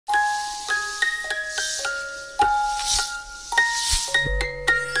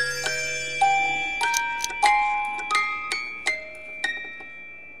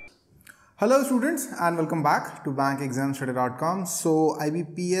Hello students and welcome back to bankexamstudy.com. So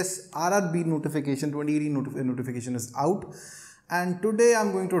IBPS RRB notification 2018 notification is out, and today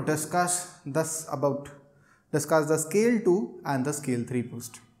I'm going to discuss the scale 2 and the scale 3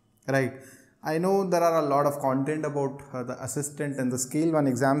 post. Right. I know there are a lot of content about the assistant and the scale 1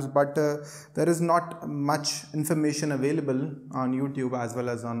 exams, but there is not much information available on YouTube as well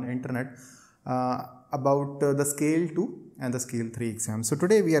as on internet about the scale 2 and the scale 3 exams. So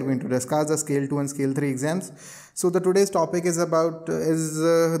today we are going to discuss the scale 2 and scale 3 exams. So today's topic is about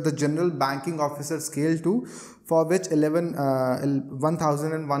the general banking officer scale 2, for which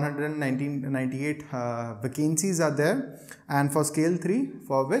 1198 vacancies are there, and for scale 3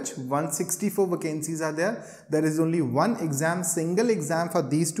 for which 164 vacancies are there. There is only one exam, single exam for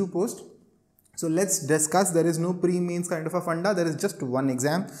these two posts. So let's discuss. There is no pre-mains kind of a funda, there is just one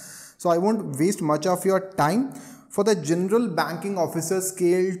exam. So I won't waste much of your time. For the general banking officer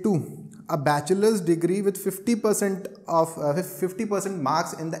scale 2, a bachelor's degree with 50%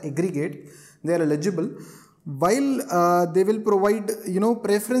 marks in the aggregate, they are eligible. While they will provide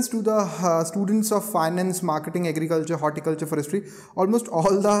preference to the students of finance, marketing, agriculture, horticulture, forestry. Almost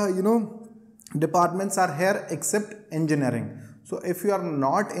all the departments are here except engineering. So if you are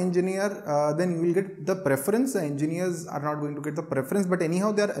not engineer, then you will get the preference. The engineers are not going to get the preference, but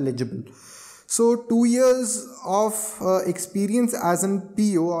anyhow they are eligible. So 2 years of experience as an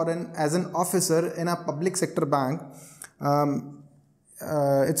PO or as an officer in a public sector bank.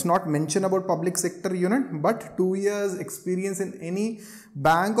 It's not mentioned about public sector unit, but 2 years experience in any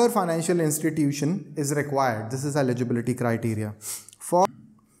bank or financial institution is required. This is eligibility criteria. For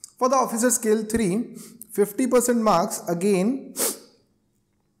the officer scale 3, 50% marks again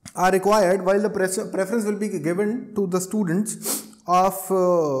are required, while the preference will be given to the students of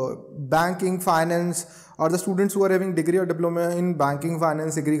banking, finance, or the students who are having degree or diploma in banking,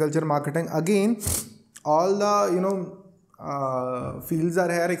 finance, agriculture, marketing. Again, all the fields are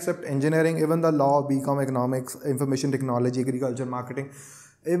here except engineering, even the law, BCom, economics, information technology, agriculture, marketing.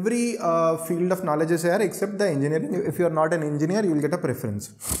 Every field of knowledge is here except the engineering. If you are not an engineer, you will get a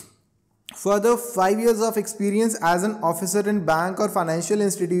preference. Further, 5 years of experience as an officer in bank or financial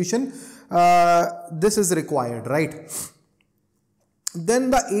institution, this is required, right? Then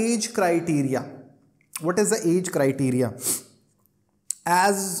the age criteria. What is the age criteria?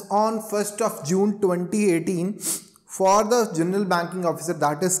 As on 1st of June 2018, for the general banking officer,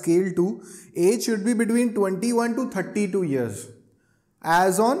 that is scale 2, age should be between 21 to 32 years.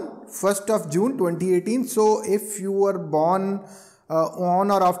 As on 1st of June 2018. So if you were born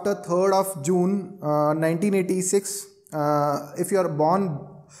on or after 3rd of June 1986, if you are born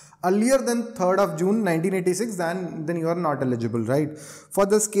earlier than 3rd of June 1986, then you are not eligible, right? For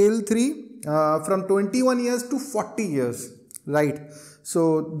the scale 3, from 21 years to 40 years, right?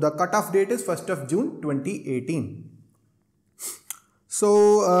 So the cutoff date is 1st of June 2018. So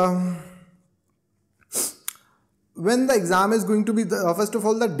when the exam is going to be, first of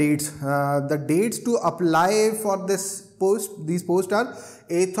all, the dates to apply for this post, these posts are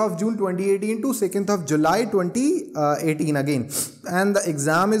 8th of June 2018 to 2nd of July 2018 again. And the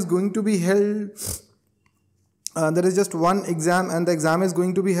exam is going to be held, there is just one exam, and the exam is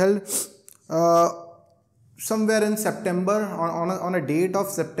going to be held somewhere in September, on a date of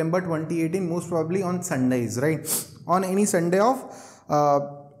September 2018, most probably on Sundays, right? On any Sunday of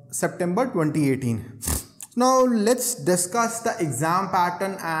September 2018. Now let's discuss the exam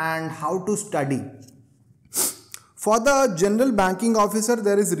pattern and how to study. For the general banking officer,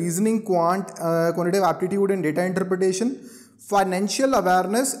 there is reasoning, quantitative aptitude and data interpretation, financial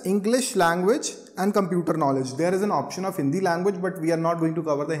awareness, English language, and computer knowledge. There is an option of Hindi language, but we are not going to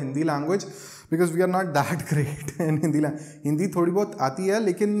cover the Hindi language because we are not that great in Hindi language. Hindi थोड़ी बहुत आती है,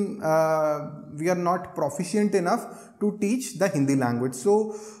 लेकिन we are not proficient enough to teach the Hindi language.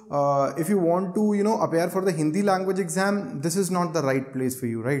 So if you want to appear for the Hindi language exam, this is not the right place for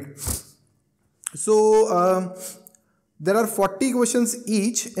you, right? So there are 40 questions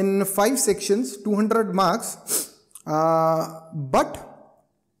each in 5 sections, 200 marks. But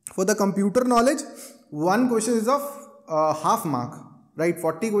for the computer knowledge, one question is of half mark, right?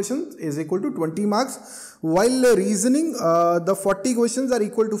 40 questions is equal to 20 marks, while reasoning, the 40 questions are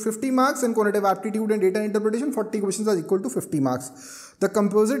equal to 50 marks, and quantitative aptitude and data interpretation, 40 questions are equal to 50 marks. The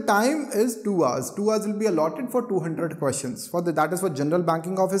composite time is 2 hours. 2 hours will be allotted for 200 questions. That is for general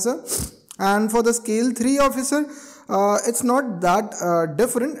banking officer. And for the scale 3 officer, it's not that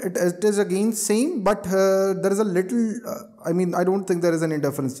different. It is again same, but there is a little, I don't think there is any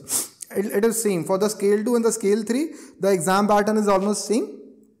difference. It is same. For the scale 2 and the scale 3, the exam pattern is almost same.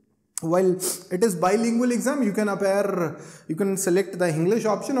 While it is bilingual exam, you can select the English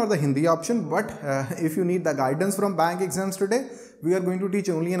option or the Hindi option, but if you need the guidance from bank exams today, we are going to teach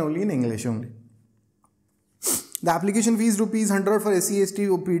only and only in English only. The application fee is ₹100 for SC, ST,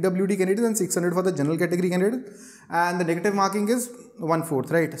 PWD candidates and 600 for the general category candidate, and the negative marking is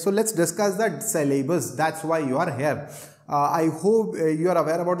 1/4, right? So let's discuss the syllabus. That's why you are here. I hope you are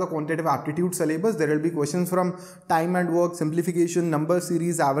aware about the quantitative aptitude syllabus. There will be questions from time and work, simplification, number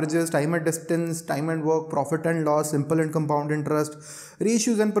series, averages, time and distance, time and work, profit and loss, simple and compound interest,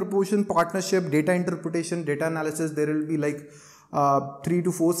 ratios and proportion, partnership, data interpretation, data analysis. There will be like 3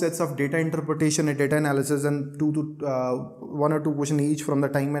 to 4 sets of data interpretation and data analysis, and 1 or 2 questions each from the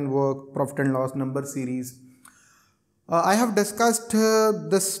time and work, profit and loss, number series. I have discussed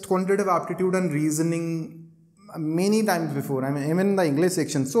this quantitative aptitude and reasoning many times before, I mean even in the English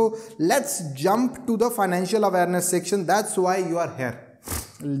section. So let's jump to the financial awareness section. That's why you are here.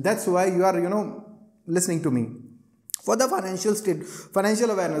 That's why you are, listening to me. For the financial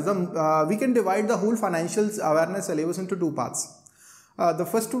awareness, we can divide the whole financial awareness syllabus into 2 parts. The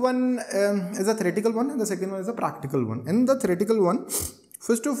first one is a theoretical one, and the second one is a practical one. In the theoretical one,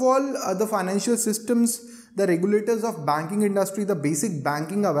 first of all, the financial systems, the regulators of banking industry, the basic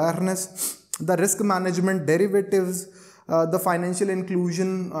banking awareness, the risk management, derivatives, the financial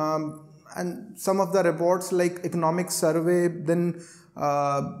inclusion, and some of the reports like economic survey. Then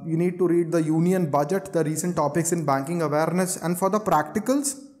you need to read the union budget, the recent topics in banking awareness. And for the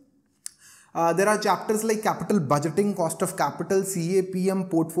practicals, there are chapters like capital budgeting, cost of capital, CAPM,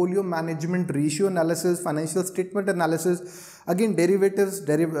 portfolio management, ratio analysis, financial statement analysis. Again, derivatives,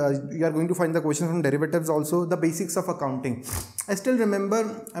 you are going to find the questions from derivatives also, the basics of accounting. I still remember,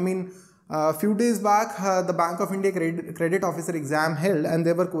 a few days back, the Bank of India Credit Officer exam held, and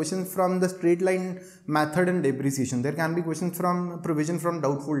there were questions from the straight line method and depreciation. There can be questions from provision from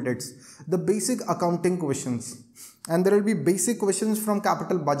doubtful debts, the basic accounting questions, and there will be basic questions from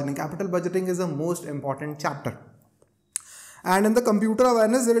capital budgeting. Capital budgeting is the most important chapter. And in the computer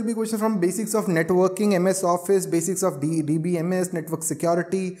awareness, there will be questions from basics of networking, MS Office, basics of DBMS, network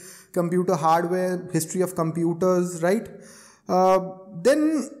security, computer hardware, history of computers, right?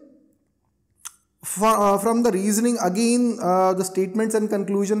 Then from the reasoning, again, the statements and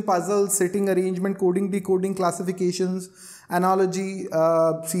conclusion, puzzles, setting, arrangement, coding, decoding, classifications, analogy,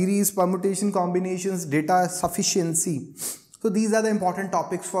 series, permutation, combinations, data sufficiency. So these are the important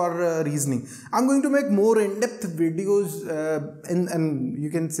topics for reasoning. I'm going to make more in-depth videos and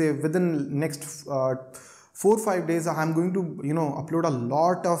you can say within next 4 or 5 days. I'm going to upload a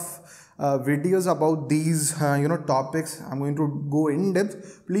lot of videos about these topics. I'm going to go in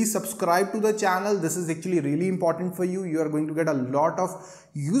depth. Please subscribe to the channel. This is actually really important for you. You are going to get a lot of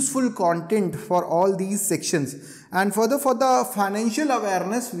useful content for all these sections. And further, for the financial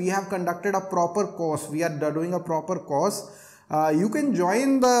awareness, we have conducted a proper course. We are doing a proper course. You can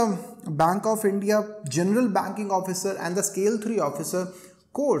join the Bank of India General Banking Officer and the Scale 3 Officer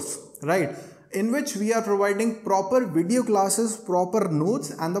course, right? In which we are providing proper video classes, proper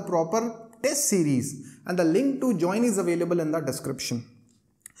notes and the proper test series, and the link to join is available in the description.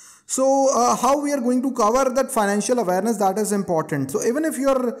 So how we are going to cover that financial awareness, that is important. So even if you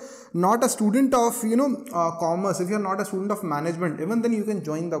are not a student of commerce, if you are not a student of management, even then you can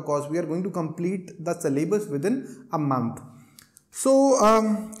join the course. We are going to complete the syllabus within a month. So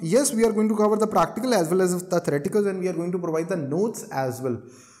yes, we are going to cover the practical as well as the theoretical, and we are going to provide the notes as well.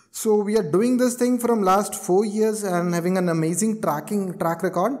 So we are doing this thing from last 4 years and having an amazing track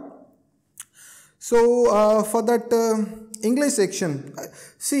record. So for that English section,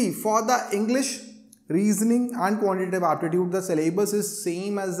 see, for the English, reasoning and quantitative aptitude, the syllabus is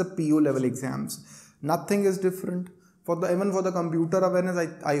same as the PO level exams. Nothing is different. Even for the computer awareness,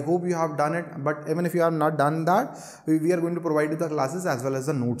 I hope you have done it. But even if you have not done that, we are going to provide you the classes as well as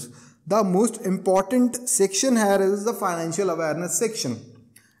the notes. The most important section here is the financial awareness section.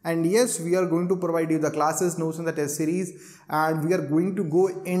 And yes, we are going to provide you the classes, notes and the test series, and we are going to go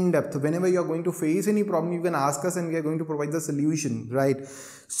in depth. Whenever you are going to face any problem, you can ask us and we are going to provide the solution, right?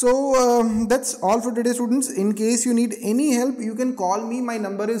 So that's all for today, students. In case you need any help, you can call me. My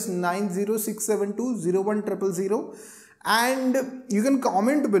number is 906720100, and you can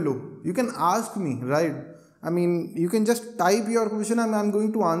comment below. You can ask me, right? I mean, you can just type your question and I'm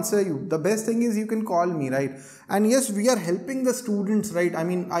going to answer you. The best thing is you can call me, right? And yes, we are helping the students, right? I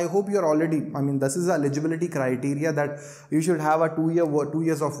mean, I hope you are already, this is the eligibility criteria that you should have a 2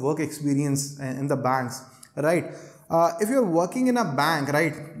 years of work experience in the banks, right? If you're working in a bank,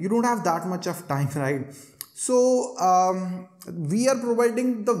 right, you don't have that much of time, right? So we are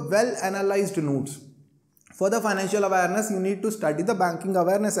providing the well analyzed notes. For the financial awareness, you need to study the banking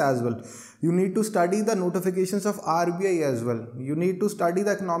awareness as well. You need to study the notifications of RBI as well. You need to study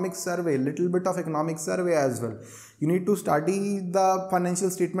the economic survey, little bit of economic survey as well. You need to study the financial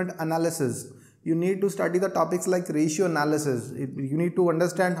statement analysis. You need to study the topics like ratio analysis. You need to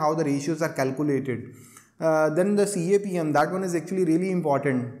understand how the ratios are calculated. Then the CAPM, that one is actually really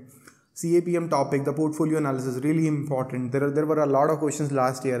important. CAPM topic, the portfolio analysis, really important. There were a lot of questions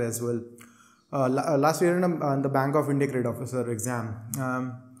last year as well. Last year in the Bank of India Credit Officer exam.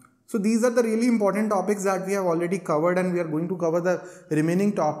 So these are the really important topics that we have already covered, and we are going to cover the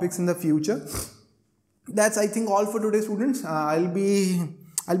remaining topics in the future. That's, I think, all for today, students. I'll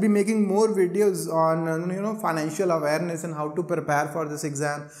be making more videos on financial awareness and how to prepare for this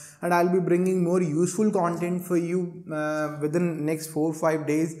exam, and I'll be bringing more useful content for you within next 4 or 5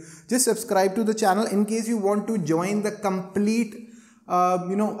 days. Just subscribe to the channel in case you want to join the complete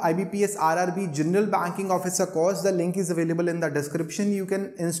IBPS RRB General Banking Officer course. The link is available in the description. You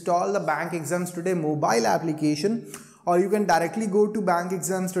can install the Bank Exams Today mobile application, or you can directly go to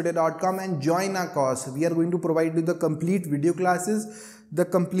bankexamstoday.com and join our course. We are going to provide you the complete video classes, the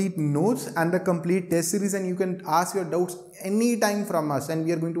complete notes, and the complete test series, and you can ask your doubts anytime from us, and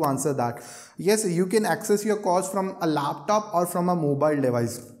we are going to answer that. Yes, you can access your course from a laptop or from a mobile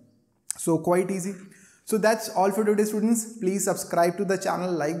device. So quite easy. So that's all for today, students. Please subscribe to the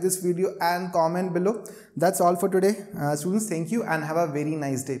channel, like this video, and comment below. That's all for today, students. Thank you and have a very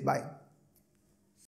nice day. Bye.